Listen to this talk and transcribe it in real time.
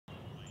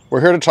We're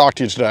here to talk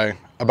to you today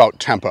about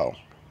tempo,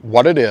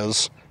 what it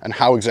is, and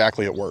how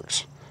exactly it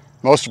works.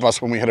 Most of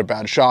us, when we hit a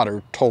bad shot,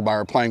 are told by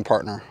our playing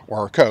partner or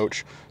our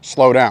coach,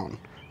 slow down,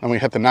 and we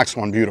hit the next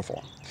one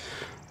beautiful.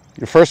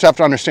 You first have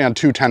to understand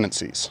two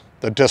tendencies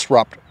that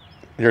disrupt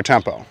your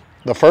tempo.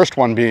 The first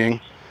one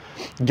being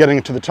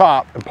getting to the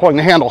top and pulling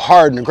the handle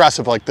hard and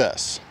aggressive like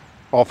this.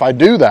 Well, if I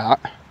do that,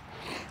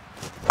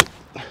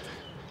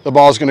 the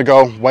ball is going to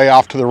go way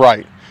off to the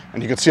right,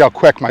 and you can see how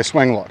quick my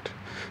swing looked.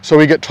 So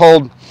we get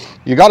told,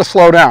 you got to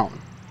slow down.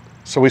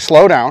 So we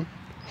slow down,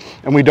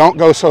 and we don't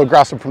go so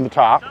aggressive from the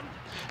top,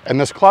 and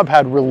this club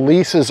head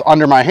releases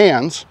under my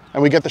hands,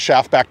 and we get the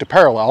shaft back to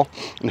parallel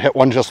and hit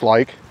one just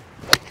like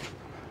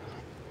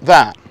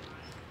that.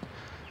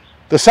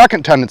 The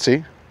second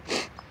tendency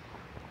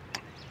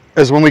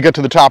is when we get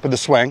to the top of the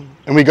swing,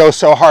 and we go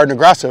so hard and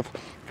aggressive,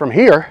 from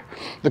here,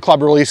 the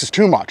club releases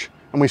too much,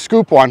 and we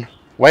scoop one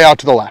way out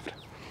to the left.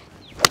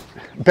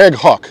 Big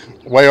hook,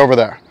 way over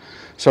there.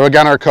 So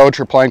again, our coach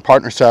or playing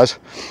partner says,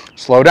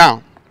 slow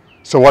down.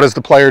 So what does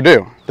the player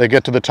do? They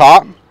get to the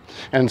top,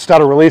 and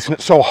instead of releasing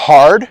it so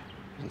hard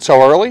and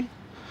so early,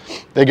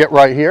 they get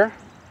right here,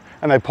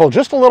 and they pull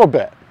just a little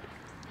bit.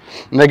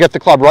 And they get the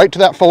club right to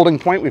that folding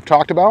point we've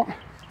talked about,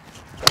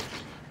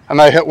 and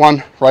they hit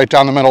one right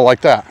down the middle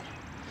like that.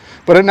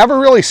 But it never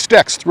really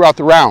sticks throughout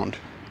the round.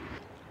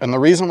 And the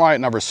reason why it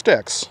never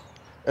sticks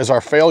is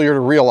our failure to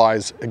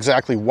realize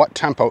exactly what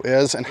tempo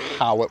is and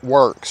how it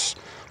works.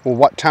 Well,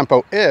 what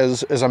tempo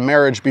is a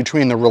marriage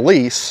between the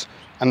release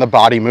and the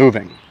body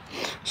moving.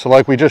 So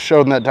like we just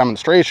showed in that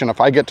demonstration,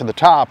 if I get to the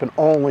top and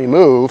only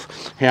move,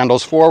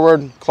 handles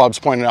forward, club's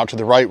pointed out to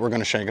the right, we're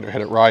going to shank it or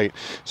hit it right.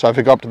 So if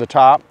I go up to the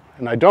top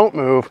and I don't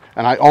move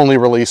and I only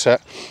release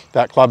it,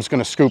 that club's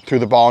going to scoop through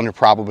the ball and you're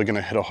probably going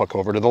to hit a hook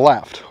over to the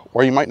left,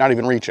 or you might not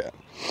even reach it.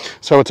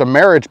 So it's a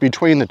marriage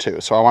between the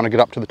two. So I want to get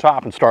up to the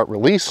top and start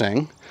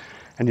releasing.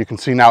 And you can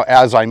see now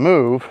as I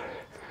move,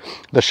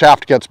 the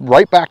shaft gets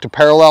right back to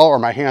parallel or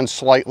my hand's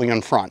slightly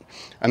in front.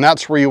 And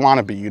that's where you want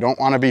to be. You don't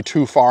want to be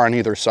too far on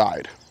either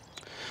side.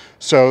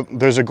 So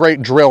there's a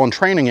great drill and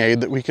training aid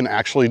that we can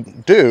actually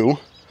do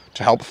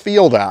to help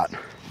feel that.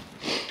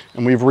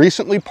 And we've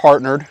recently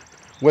partnered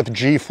with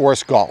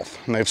GFORCE Golf.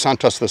 And they've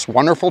sent us this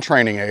wonderful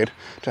training aid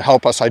to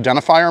help us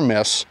identify our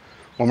miss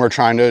when we're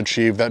trying to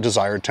achieve that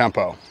desired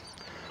tempo.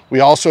 We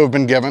also have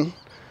been given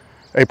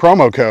a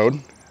promo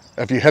code.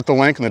 If you hit the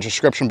link in the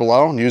description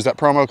below and use that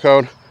promo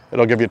code,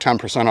 it'll give you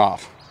 10%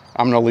 off.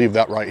 I'm going to leave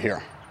that right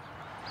here.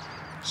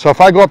 So if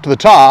I go up to the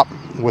top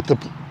with the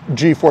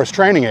GFORCE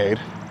training aid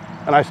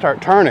and I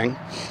start turning,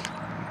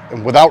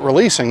 and without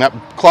releasing, that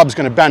club's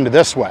going to bend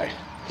this way.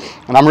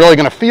 And I'm really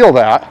going to feel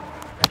that,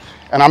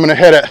 and I'm going to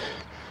hit it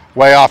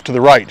way off to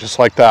the right, just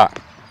like that.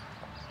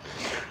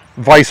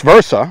 Vice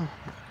versa,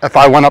 if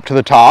I went up to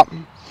the top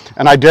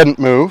and I didn't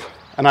move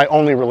and I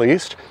only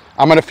released,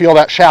 I'm going to feel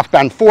that shaft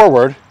bend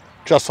forward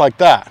just like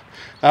that.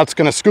 That's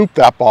going to scoop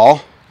that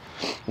ball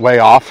way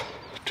off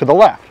to the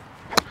left.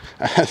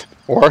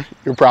 Or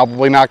you're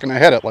probably not going to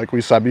hit it like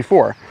we said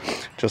before,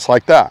 just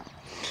like that.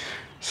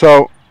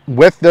 So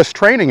with this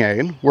training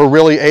aid, we're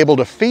really able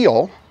to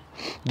feel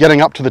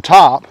getting up to the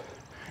top.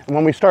 And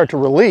when we start to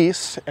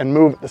release and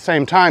move at the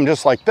same time,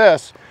 just like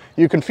this,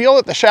 you can feel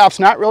that the shaft's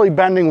not really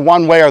bending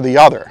one way or the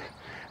other.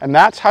 And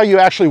that's how you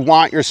actually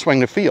want your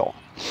swing to feel.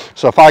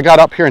 So if I got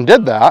up here and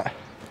did that,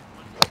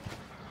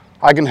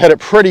 I can hit it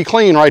pretty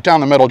clean right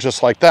down the middle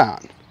just like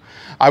that.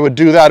 I would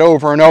do that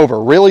over and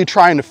over, really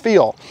trying to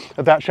feel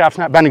that that shaft's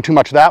not bending too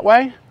much that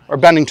way or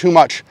bending too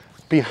much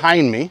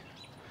behind me.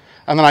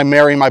 And then I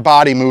marry my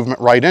body movement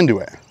right into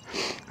it.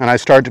 And I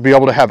start to be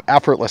able to have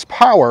effortless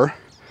power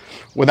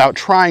without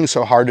trying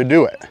so hard to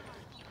do it.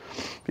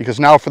 Because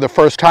now for the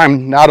first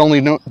time, not only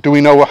do we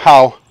know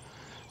how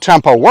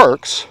tempo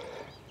works,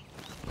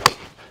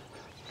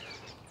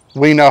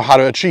 we know how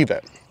to achieve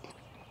it.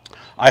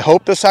 I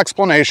hope this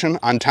explanation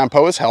on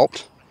tempo has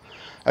helped.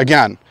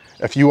 Again,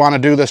 if you want to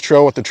do this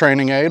drill with the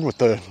training aid, with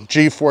the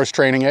GFORCE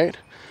training aid,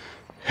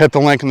 hit the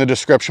link in the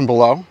description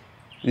below.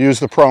 Use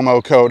the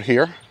promo code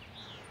here.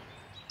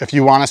 If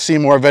you want to see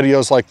more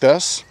videos like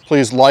this,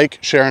 please like,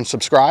 share, and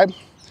subscribe.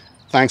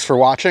 Thanks for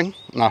watching,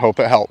 and I hope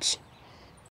it helps.